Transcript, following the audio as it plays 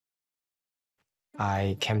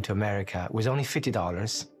I came to America with only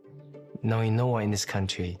 $50, knowing no one in this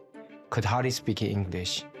country, could hardly speak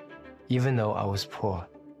English, even though I was poor,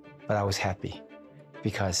 but I was happy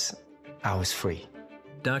because I was free.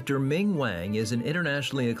 Dr. Ming Wang is an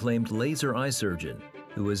internationally acclaimed laser eye surgeon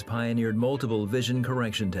who has pioneered multiple vision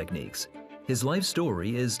correction techniques. His life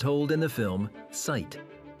story is told in the film Sight.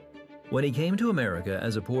 When he came to America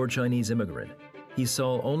as a poor Chinese immigrant, he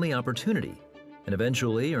saw only opportunity and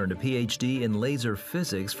eventually earned a PhD in laser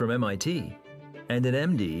physics from MIT and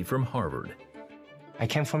an MD from Harvard. I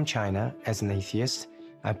came from China as an atheist.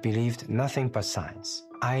 I believed nothing but science.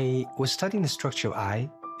 I was studying the structure of eye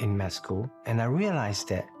in med school, and I realized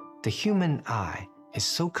that the human eye is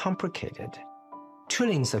so complicated.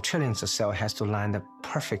 Trillions of cells has to line up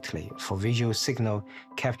perfectly for visual signal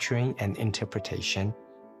capturing and interpretation.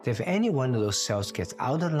 If any one of those cells gets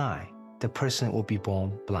out of line, the person will be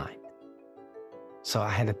born blind. So I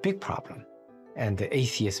had a big problem, and the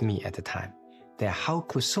atheist me at the time, that how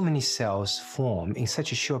could so many cells form in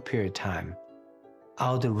such a short period of time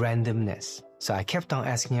out of randomness? So I kept on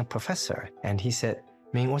asking a professor, and he said,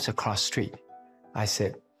 Ming, what's a cross street? I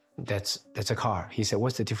said, that's a car. He said,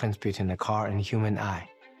 what's the difference between a car and a human eye?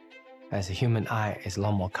 I said, human eye is a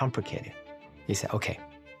lot more complicated. He said, okay,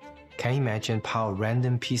 can you imagine how a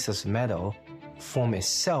random piece of metal form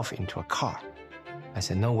itself into a car? I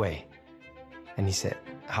said, no way. And he said,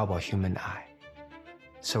 how about human eye?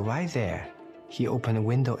 So right there, he opened a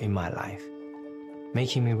window in my life,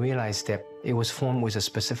 making me realize that it was formed with a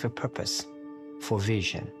specific purpose for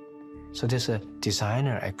vision. So there's a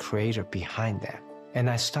designer, a creator behind that. And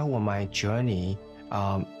I start with my journey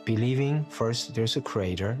believing first there's a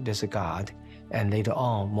creator, there's a God, and later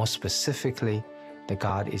on, more specifically, the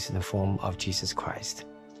God is in the form of Jesus Christ.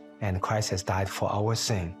 And Christ has died for our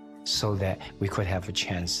sin so that we could have a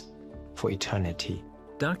chance for eternity.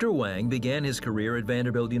 Dr. Wang began his career at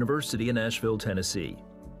Vanderbilt University in Nashville, Tennessee.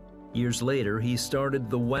 Years later, he started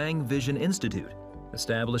the Wang Vision Institute,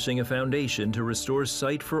 establishing a foundation to restore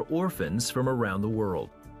sight for orphans from around the world.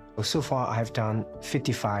 So far, I have done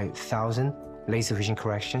 55,000 laser vision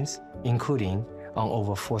corrections, including on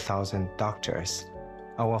over 4,000 doctors.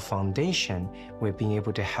 Our foundation, we're being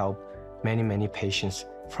able to help many patients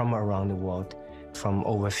from around the world, from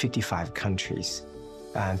over 55 countries,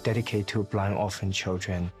 dedicated to blind orphan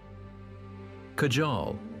children.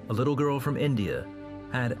 Kajal, a little girl from India,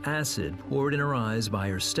 had acid poured in her eyes by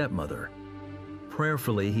her stepmother.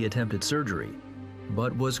 Prayerfully, he attempted surgery,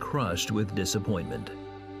 but was crushed with disappointment.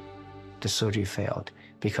 The surgery failed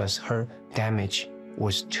because her damage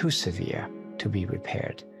was too severe to be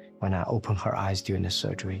repaired when I opened her eyes during the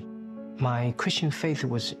surgery. My Christian faith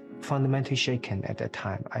was fundamentally shaken at that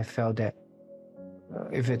time. I felt that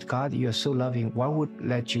if it's God, you're so loving, why would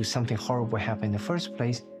let you something horrible happen in the first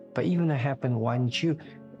place? But even if it happened, why didn't you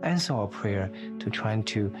answer our prayer to trying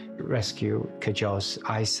to rescue Kajal's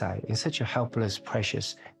eyesight in such a helpless,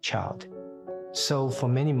 precious child? So for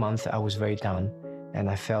many months, I was very down, and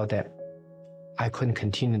I felt that I couldn't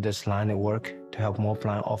continue this line of work to help more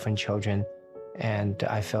blind orphan children, and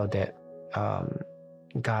I felt that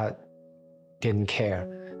God didn't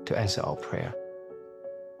care to answer our prayer.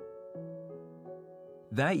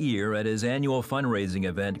 That year, at his annual fundraising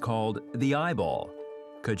event called The Eyeball,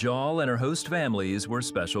 Kajal and her host families were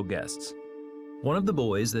special guests. One of the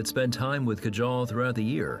boys that spent time with Kajal throughout the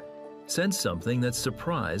year said something that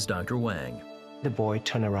surprised Dr. Wang. The boy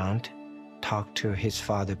turned around, talked to his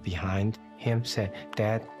father behind him, said,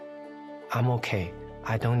 Dad, I'm okay.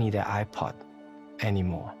 I don't need an iPod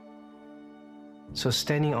anymore. So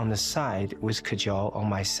standing on the side with Kajal on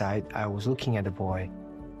my side, I was looking at the boy.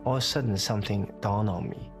 All of a sudden, something dawned on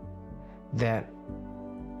me, that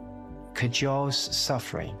Kajal's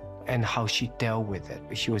suffering and how she dealt with it.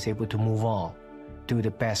 She was able to move on, do the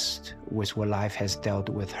best with what life has dealt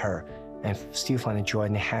with her, and still find the joy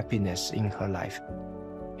and happiness in her life,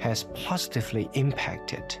 has positively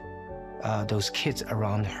impacted those kids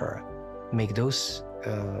around her, make those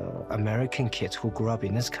American kids who grew up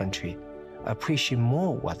in this country appreciate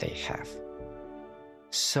more what they have.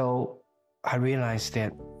 So I realized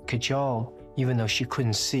that Kajal, even though she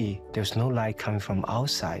couldn't see, there was no light coming from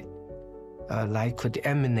outside. Light could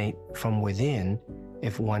emanate from within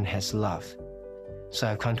if one has love. So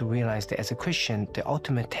I've come to realize that as a Christian, the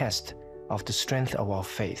ultimate test of the strength of our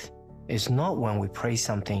faith is not when we pray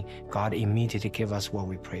something, God immediately give us what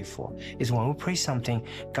we pray for. It's when we pray something,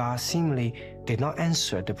 God seemingly did not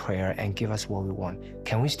answer the prayer and give us what we want.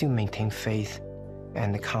 Can we still maintain faith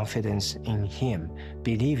and the confidence in Him,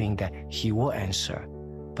 believing that He will answer,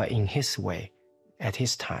 but in His way, at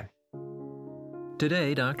His time?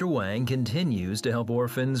 Today, Dr. Wang continues to help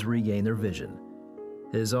orphans regain their vision.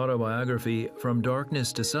 His autobiography, From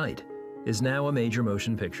Darkness to Sight, is now a major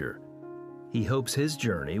motion picture. He hopes his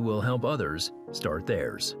journey will help others start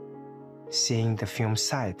theirs. Seeing the film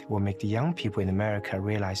Sight will make the young people in America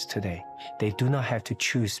realize today they do not have to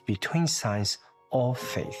choose between science or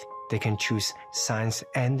faith. They can choose science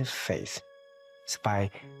and faith. So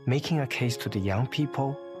by making a case to the young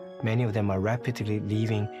people, many of them are rapidly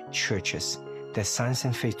leaving churches, that science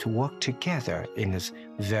and faith to work together in this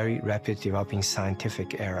very rapid developing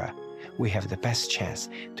scientific era. We have the best chance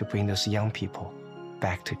to bring those young people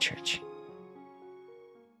back to church.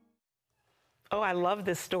 Oh, I love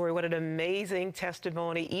this story. What an amazing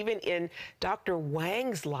testimony, even in Dr.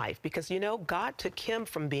 Wang's life, because, you know, God took him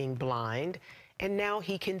from being blind, and now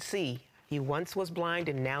he can see. He once was blind,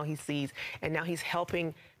 and now he sees, and now he's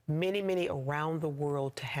helping many, many around the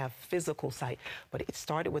world to have physical sight. But it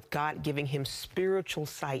started with God giving him spiritual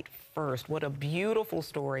sight first. What a beautiful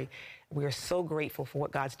story. We are so grateful for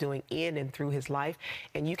what God's doing in and through his life.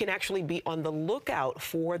 And you can actually be on the lookout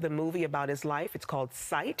for the movie about his life. It's called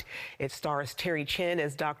Sight. It stars Terry Chin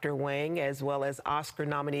as Dr. Wang, as well as Oscar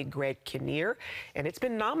nominee Greg Kinnear. And it's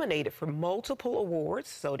been nominated for multiple awards.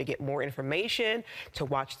 So to get more information, to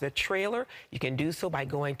watch the trailer, you can do so by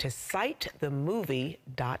going to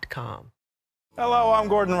sightthemovie.com. Hello, I'm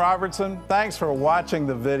Gordon Robertson. Thanks for watching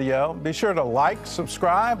the video. Be sure to like,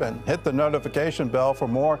 subscribe, and hit the notification bell for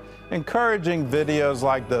more encouraging videos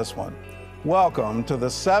like this one. Welcome to the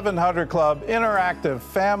 700 Club Interactive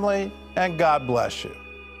family, and God bless you.